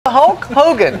Hulk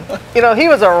Hogan, you know, he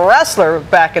was a wrestler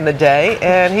back in the day,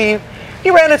 and he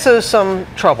ran into some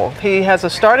trouble. He has a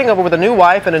starting over with a new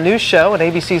wife and a new show, and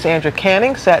ABC's Andrew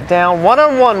Canning sat down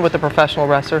one-on-one with the professional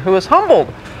wrestler who is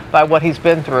humbled by what he's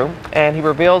been through, and he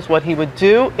reveals what he would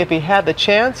do if he had the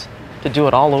chance to do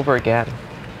it all over again.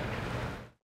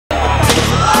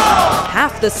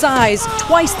 Half the size,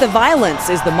 twice the violence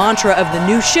is the mantra of the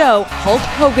new show, Hulk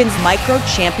Hogan's Micro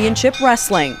Championship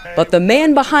Wrestling. But the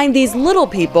man behind these little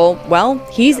people, well,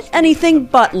 he's anything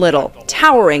but little,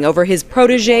 towering over his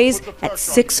protégés at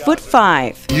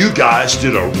 6'5". You guys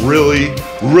did a really,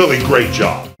 really great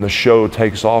job. The show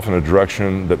takes off in a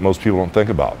direction that most people don't think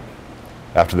about.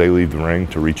 After they leave the ring,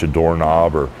 to reach a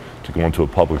doorknob or to go into a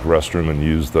public restroom and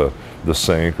use the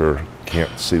sink, or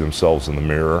can't see themselves in the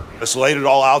mirror. Just laid it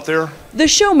all out there. The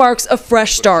show marks a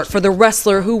fresh start for the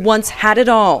wrestler who once had it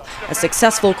all, a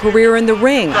successful career in the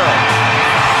ring,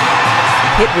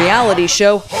 a hit reality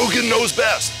show, Hogan Knows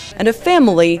Best, and a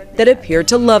family that appeared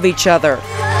to love each other.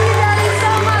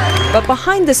 But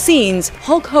behind the scenes,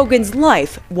 Hulk Hogan's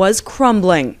life was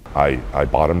crumbling. I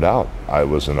bottomed out. I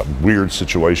was in a weird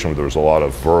situation where there was a lot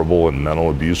of verbal and mental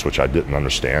abuse, which I didn't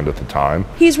understand at the time.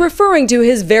 He's referring to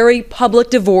his very public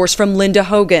divorce from Linda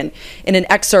Hogan. In an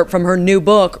excerpt from her new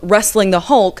book, Wrestling the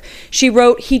Hulk, she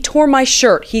wrote, "He tore my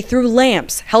shirt, he threw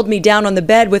lamps, held me down on the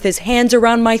bed with his hands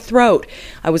around my throat.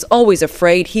 I was always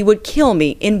afraid he would kill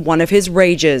me in one of his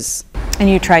rages." And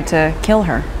you tried to kill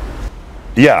her?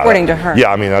 Yeah. According to her.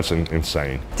 Yeah, I mean, that's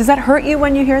insane. Does that hurt you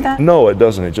when you hear that? No, it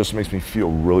doesn't. It just makes me feel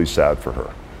really sad for her.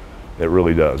 It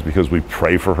really does, because we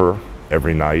pray for her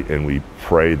every night, and we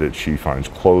pray that she finds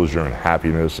closure and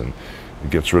happiness and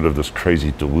gets rid of this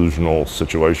crazy delusional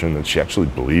situation that she actually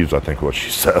believes, I think, what she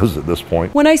says at this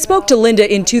point. When I spoke to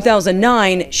Linda in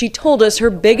 2009, she told us her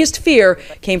biggest fear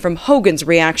came from Hogan's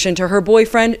reaction to her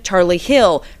boyfriend, Charlie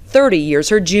Hill, 30 years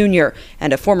her junior,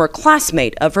 and a former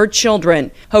classmate of her children.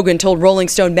 Hogan told Rolling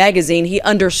Stone magazine he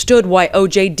understood why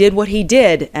OJ did what he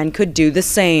did and could do the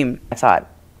same. I thought,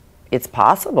 it's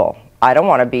possible. I don't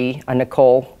want to be a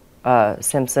Nicole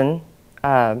Simpson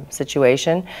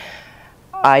situation.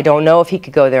 I don't know if he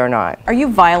could go there or not. Are you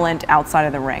violent outside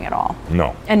of the ring at all?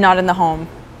 No. And not in the home?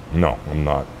 No, I'm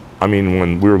not. I mean,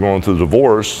 when we were going through the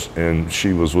divorce and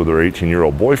she was with her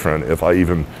 18-year-old boyfriend, if I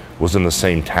even was in the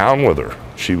same town with her,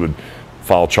 she would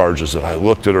file charges that I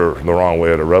looked at her the wrong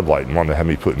way at a red light and wanted to have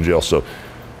me put in jail. So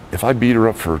if I beat her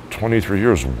up for 23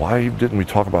 years, why didn't we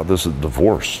talk about this at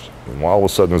divorce? And why all of a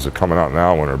sudden is it coming out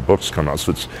now when her books come out?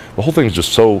 So the whole thing is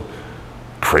just so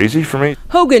crazy for me.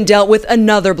 Hogan dealt with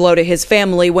another blow to his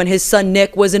family when his son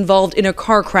Nick was involved in a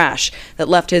car crash that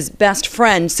left his best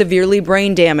friend severely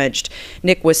brain damaged.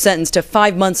 Nick was sentenced to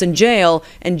 5 months in jail,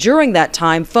 and during that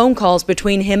time, phone calls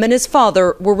between him and his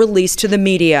father were released to the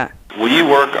media. Will you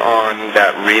work on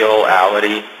that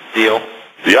reality deal?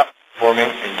 Yep. For me,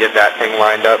 and get that thing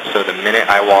lined up so the minute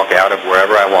I walk out of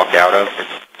wherever I walk out of,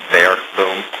 it's there,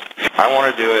 boom. I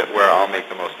want to do it where I'll make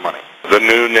the most money. The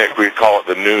new Nick, we call it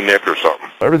the new Nick or something.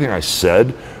 Everything I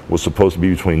said was supposed to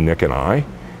be between Nick and I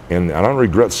don't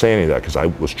regret saying any of that, because I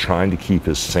was trying to keep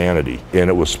his sanity. And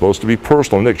it was supposed to be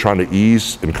personal, Nick, trying to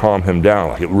ease and calm him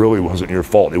down. Like, it really wasn't your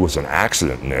fault. It was an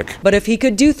accident, Nick. But if he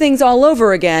could do things all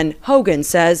over again, Hogan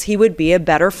says he would be a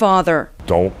better father.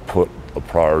 Don't put a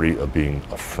priority of being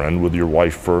a friend with your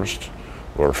wife first,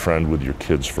 or a friend with your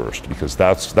kids first, because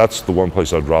that's the one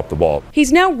place I've dropped the ball.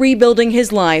 He's now rebuilding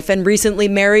his life and recently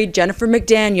married Jennifer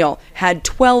McDaniel, had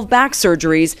 12 back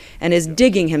surgeries, and is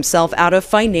digging himself out of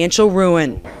financial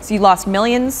ruin. So you lost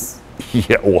millions?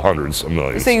 Yeah, well, hundreds of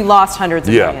millions. So you lost hundreds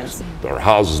of millions? There are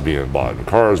houses being bought and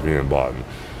cars being bought and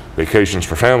vacations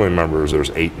for family members. There's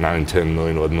 8, 9, 10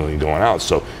 million, 11 million going out.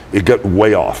 So it got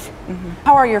way off.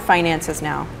 How are your finances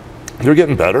now? They're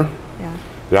getting better. Yeah.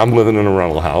 I'm living in a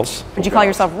rental house. Would you call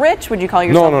yourself rich? Would you call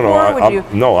yourself poor?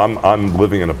 No, I'm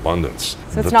living in abundance.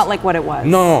 So it's not like what it was?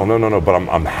 No, but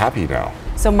I'm happy now.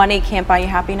 So money can't buy you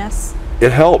happiness?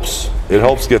 It helps. It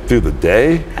helps get through the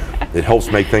day. It helps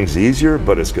make things easier,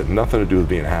 but it's got nothing to do with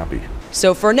being happy.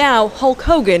 So for now, Hulk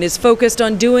Hogan is focused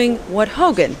on doing what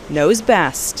Hogan knows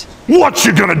best. What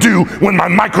you gonna do when my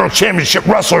micro championship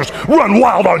wrestlers run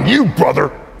wild on you, brother?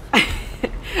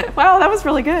 Wow, that was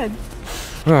really good.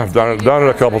 I've done it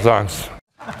a couple times.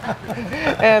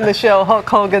 And the show Hulk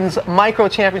Hogan's Micro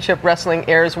Championship Wrestling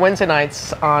airs Wednesday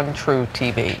nights on True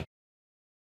TV.